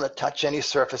 I don't want to touch any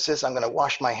surfaces. I'm going to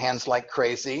wash my hands like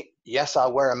crazy. Yes,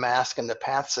 I'll wear a mask in the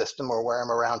path system or wear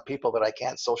them around people that I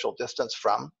can't social distance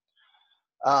from.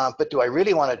 But do I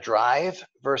really want to drive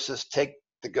versus take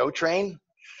the GO train?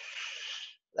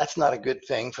 That's not a good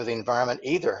thing for the environment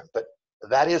either. But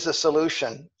that is a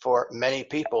solution for many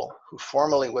people who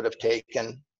formerly would have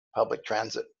taken public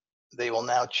transit. They will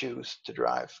now choose to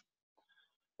drive.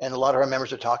 And a lot of our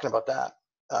members are talking about that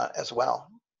as well.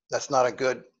 That's not a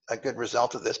good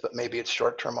result of this, but maybe it's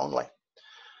short-term only.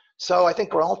 So I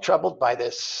think we're all troubled by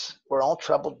this. We're all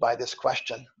troubled by this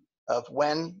question of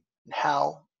when,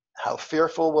 how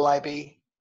fearful will I be?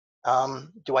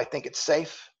 Do I think it's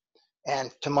safe?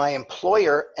 And to my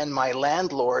employer and my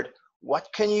landlord, what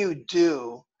can you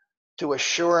do to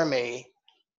assure me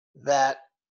that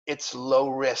it's low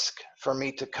risk for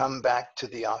me to come back to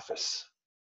the office?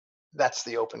 That's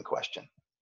the open question.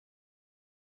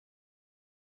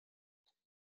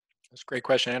 That's a great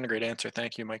question and a great answer.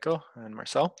 Thank you, Michael and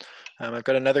Marcel. I've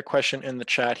got another question in the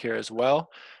chat here as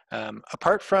well.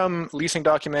 Apart from leasing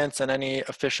documents and any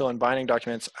official and binding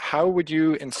documents, how would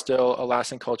you instill a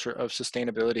lasting culture of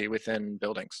sustainability within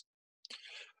buildings?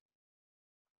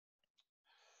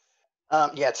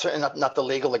 Yeah, it's certainly not the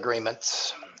legal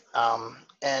agreements.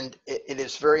 And it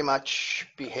is very much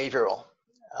behavioral.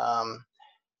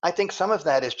 I think some of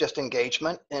that is just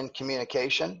engagement and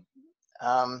communication.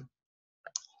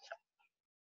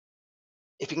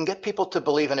 If you can get people to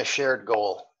believe in a shared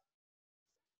goal,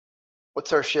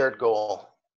 what's our shared goal?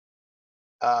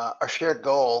 Our shared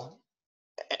goal,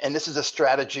 and this is a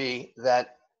strategy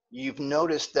that you've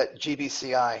noticed that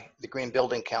GBCI, the Green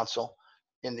Building Council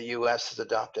in the US, has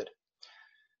adopted.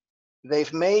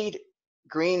 They've made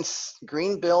green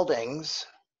buildings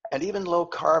and even low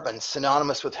carbon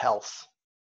synonymous with health.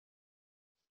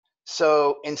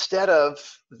 So instead of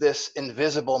this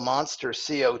invisible monster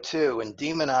CO2 and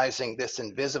demonizing this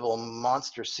invisible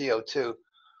monster CO2,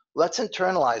 let's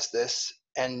internalize this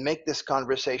and make this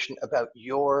conversation about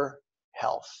your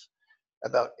health,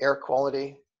 about air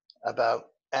quality, about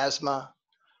asthma,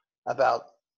 about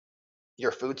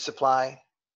your food supply,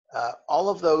 all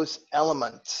of those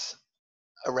elements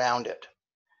around it.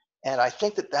 And I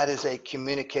think that that is a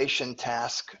communication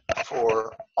task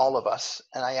for all of us.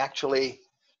 And I actually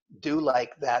do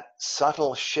like that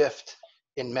subtle shift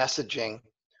in messaging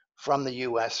from the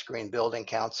US Green Building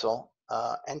Council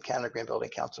and Canada Green Building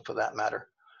Council for that matter,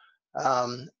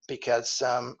 because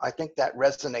I think that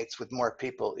resonates with more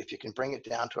people if you can bring it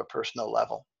down to a personal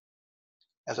level,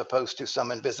 as opposed to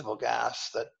some invisible gas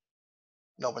that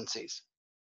no one sees.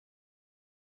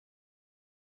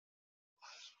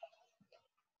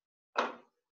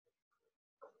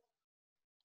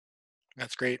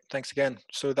 That's great. Thanks again.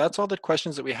 So that's all the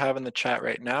questions that we have in the chat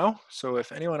right now. So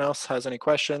if anyone else has any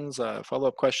questions,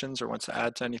 follow-up questions, or wants to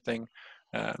add to anything,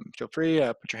 feel free,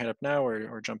 put your hand up now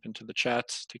or jump into the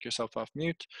chat, take yourself off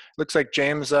mute. Looks like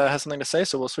James has something to say,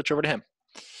 so we'll switch over to him.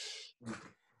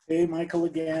 Hey, Michael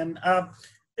again.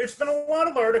 There's been a lot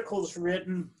of articles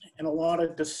written and a lot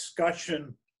of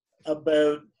discussion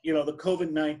about, the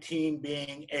COVID-19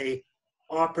 being a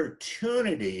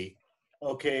opportunity,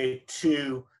 okay,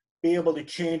 to be able to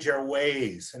change our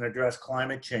ways and address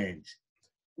climate change.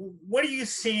 What are you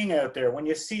seeing out there when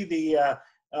you see the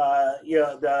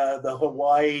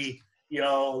Hawaii,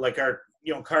 like our,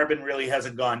 carbon really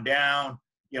hasn't gone down,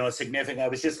 significant. I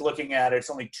was just looking at it, it's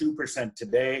only 2%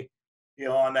 today,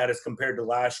 on that as compared to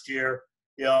last year.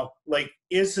 Like,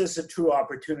 is this a true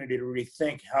opportunity to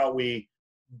rethink how we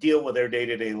deal with our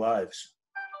day-to-day lives?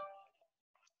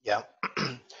 Yeah.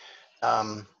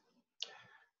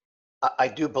 I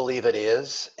do believe it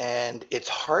is, and it's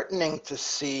heartening to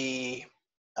see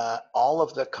all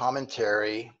of the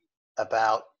commentary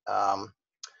about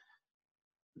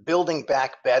building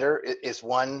back better is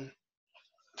one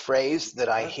phrase that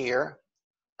I hear.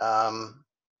 The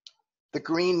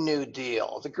Green New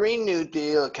Deal. The Green New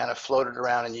Deal kind of floated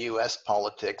around in US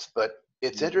politics, but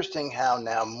it's interesting how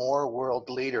now more world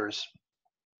leaders,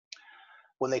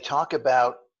 when they talk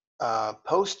about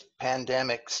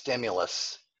post-pandemic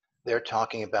stimulus, they're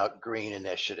talking about green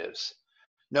initiatives.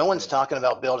 No one's talking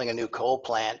about building a new coal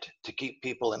plant to keep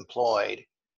people employed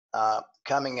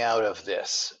coming out of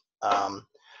this.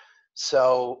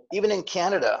 So even in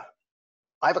Canada,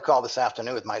 I have a call this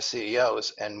afternoon with my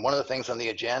CEOs, and one of the things on the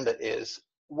agenda is,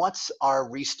 what's our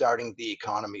restarting the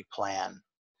economy plan?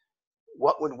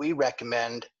 What would we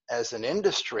recommend as an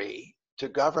industry to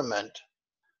government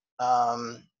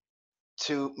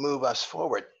to move us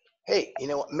forward? Hey,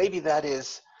 maybe that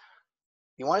is,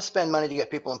 you want to spend money to get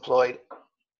people employed,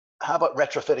 how about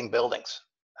retrofitting buildings?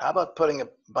 How about putting a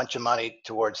bunch of money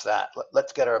towards that?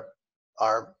 Let's get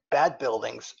our bad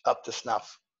buildings up to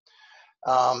snuff.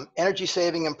 Energy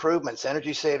saving improvements,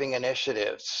 energy saving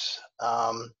initiatives,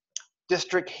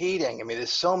 district heating. I mean,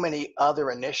 there's so many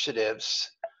other initiatives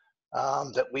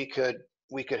that we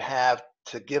could have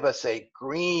to give us a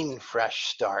green, fresh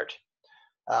start.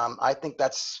 I think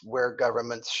that's where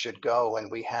governments should go,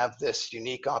 and we have this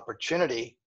unique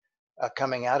opportunity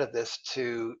coming out of this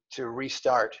to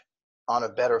restart on a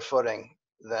better footing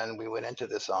than we went into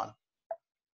this on.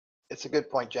 It's a good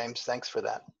point, James. Thanks for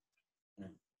that.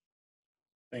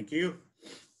 Thank you.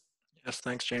 Yes,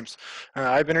 thanks, James.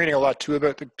 I've been reading a lot too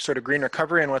about the sort of green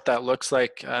recovery and what that looks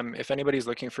like. If anybody's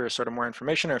looking for sort of more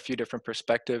information or a few different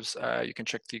perspectives, you can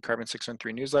check the Carbon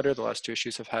 613 newsletter. The last two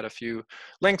issues have had a few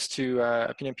links to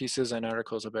opinion pieces and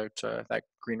articles about that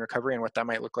green recovery and what that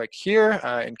might look like here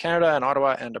in Canada and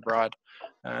Ottawa and abroad.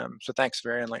 So thanks,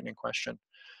 very enlightening question.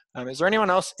 Is there anyone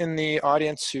else in the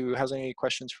audience who has any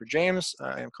questions for James?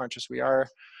 I am conscious we are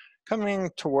coming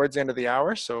towards the end of the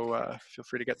hour, so feel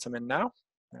free to get some in now.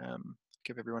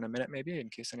 Give everyone a minute maybe in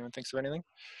case anyone thinks of anything.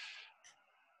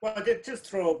 Well, I did just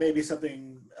throw maybe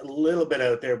something a little bit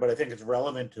out there, but I think it's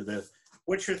relevant to this.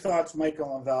 What's your thoughts, Michael,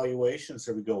 on valuations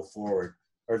as we go forward?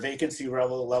 Are vacancy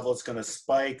levels going to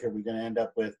spike? Are we going to end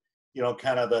up with,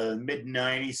 kind of the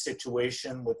mid-90s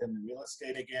situation within the real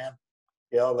estate again?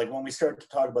 Like when we start to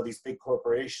talk about these big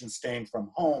corporations staying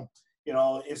from home,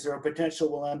 is there a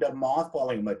potential we'll end up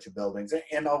mothballing a bunch of buildings?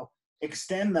 And I'll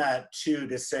extend that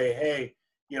to say, hey,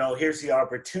 here's the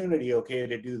opportunity, okay,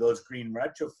 to do those green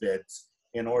retrofits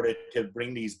in order to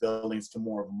bring these buildings to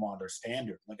more of a modern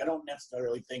standard. Like, I don't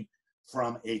necessarily think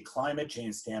from a climate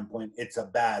change standpoint, it's a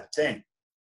bad thing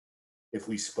if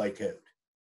we spike out.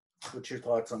 What's your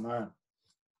thoughts on that?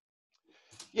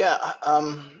 Yeah,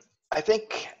 I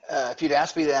think if you'd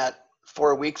asked me that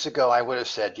 4 weeks ago, I would have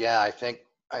said, yeah, I think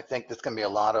there's going to be a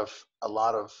lot of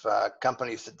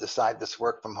companies that decide this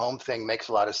work from home thing makes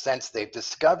a lot of sense. They've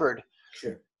discovered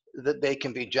that they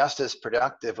can be just as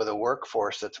productive with a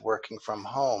workforce that's working from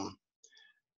home.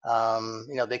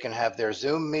 They can have their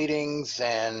Zoom meetings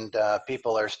and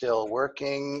people are still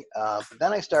working. But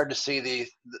then I started to see the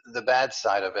bad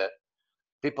side of it.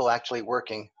 People actually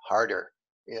working harder.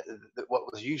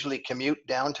 What was usually commute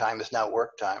downtime is now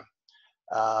work time.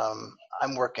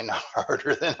 I'm working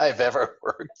harder than I've ever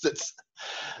worked. There's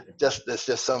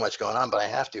just so much going on, but I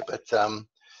have to. But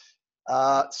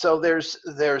So there's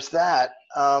that.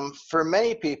 For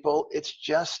many people, it's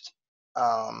just,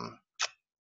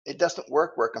 it doesn't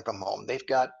work working from home. They've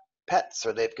got pets,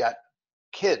 or they've got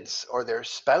kids, or their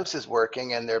spouse is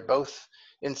working and they're both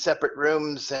in separate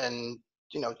rooms and,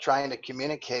 trying to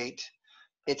communicate.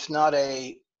 It's not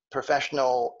a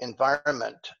professional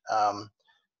environment.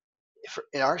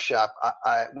 In our shop,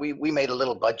 we made a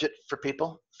little budget for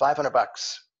people, $500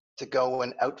 to go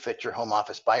and outfit your home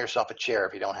office. Buy yourself a chair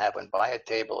if you don't have one, buy a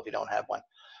table if you don't have one.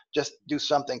 Just do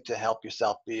something to help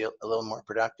yourself be a little more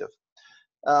productive.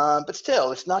 But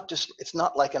still, it's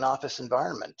not like an office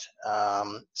environment.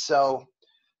 So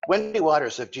Wendy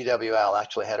Waters of GWL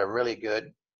actually had a really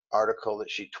good article that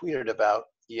she tweeted about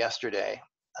yesterday.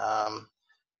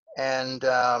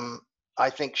 I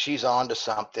think she's on to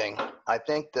something. I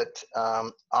think that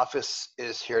office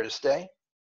is here to stay.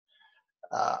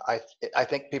 I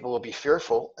think people will be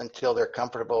fearful until they're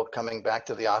comfortable coming back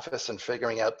to the office and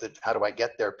figuring out that how do I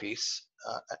get their piece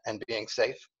and being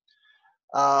safe.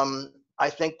 I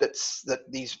think that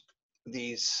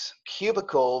these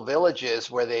cubicle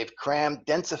villages where they've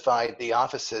densified the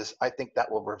offices, I think that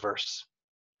will reverse.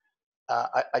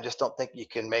 I just don't think you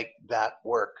can make that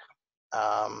work.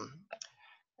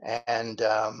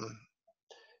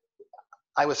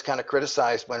 I was kind of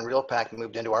criticized when REALPAC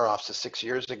moved into our offices 6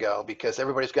 years ago because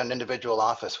everybody's got an individual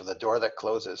office with a door that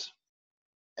closes.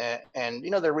 And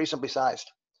they're reasonably sized.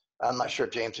 I'm not sure,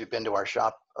 James, you've been to our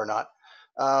shop or not.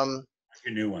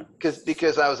 Your new one.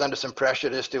 Because I was under some pressure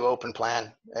just to open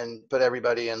plan and put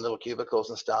everybody in little cubicles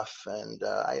and stuff. And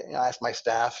I asked my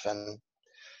staff, and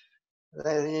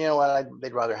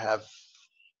they'd rather have a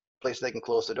place they can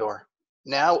close the door.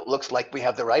 Now it looks like we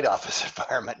have the right office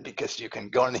environment because you can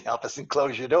go in the office and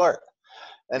close your door.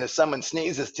 And if someone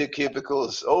sneezes 2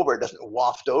 cubicles over, it doesn't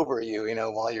waft over you,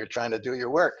 while you're trying to do your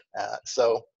work.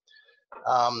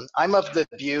 I'm of the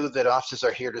view that offices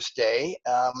are here to stay.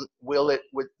 Will it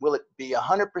be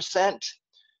 100%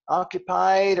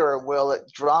 occupied, or will it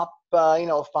drop 5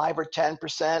 or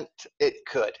 10%? It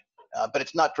could, but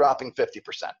it's not dropping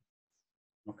 50%.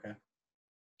 Okay.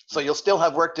 So you'll still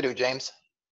have work to do, James.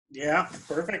 Yeah,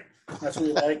 perfect. That's what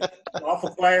we like.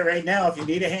 Awful quiet right now. If you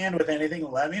need a hand with anything,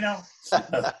 let me know.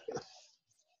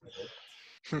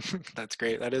 That's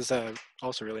great. That is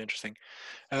also really interesting.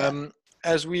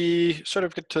 As we sort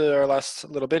of get to our last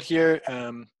little bit here,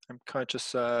 I'm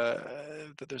conscious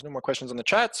that there's no more questions on the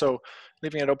chat, so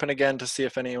leaving it open again to see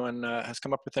if anyone has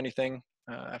come up with anything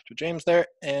after James there,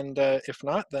 and if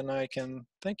not, then I can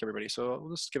thank everybody. So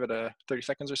we'll just give it 30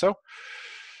 seconds or so.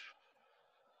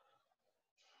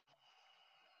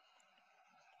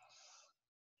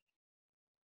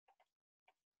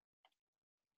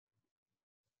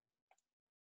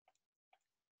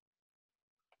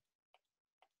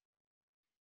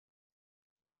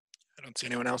 I don't see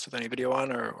anyone else with any video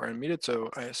on or unmuted,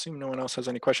 so I assume no one else has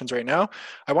any questions right now.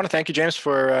 I want to thank you, James,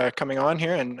 for coming on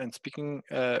here and speaking,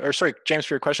 James,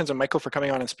 for your questions, and Michael for coming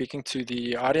on and speaking to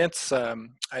the audience.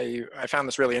 I found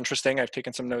this really interesting. I've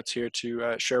taken some notes here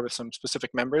to share with some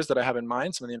specific members that I have in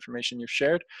mind, some of the information you've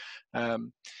shared.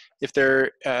 If there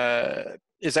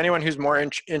is anyone who's more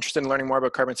interested in learning more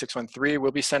about Carbon 613,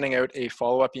 we'll be sending out a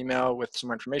follow-up email with some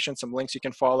more information, some links you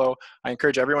can follow. I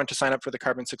encourage everyone to sign up for the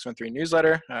Carbon 613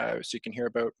 newsletter so you can hear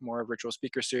about more virtual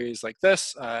speaker series like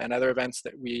this and other events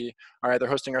that we are either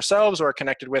hosting ourselves or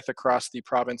connected with across the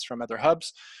province from other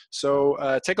hubs.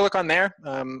 So take a look on there.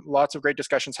 Lots of great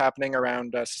discussions happening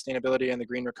around sustainability and the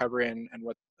green recovery and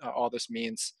what all this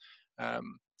means.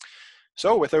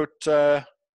 So without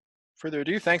further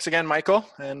ado, thanks again, Michael,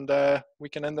 and we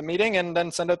can end the meeting and then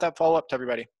send out that follow-up to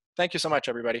everybody. Thank you so much,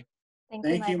 everybody.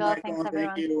 Thank you, Michael. Thanks,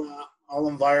 everyone. Thank you,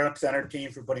 all EnviroCentre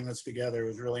team, for putting this together. It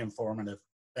was really informative.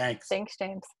 Thanks. Thanks,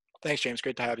 James. Thanks, James.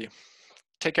 Great to have you.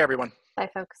 Take care, everyone. Bye,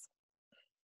 folks.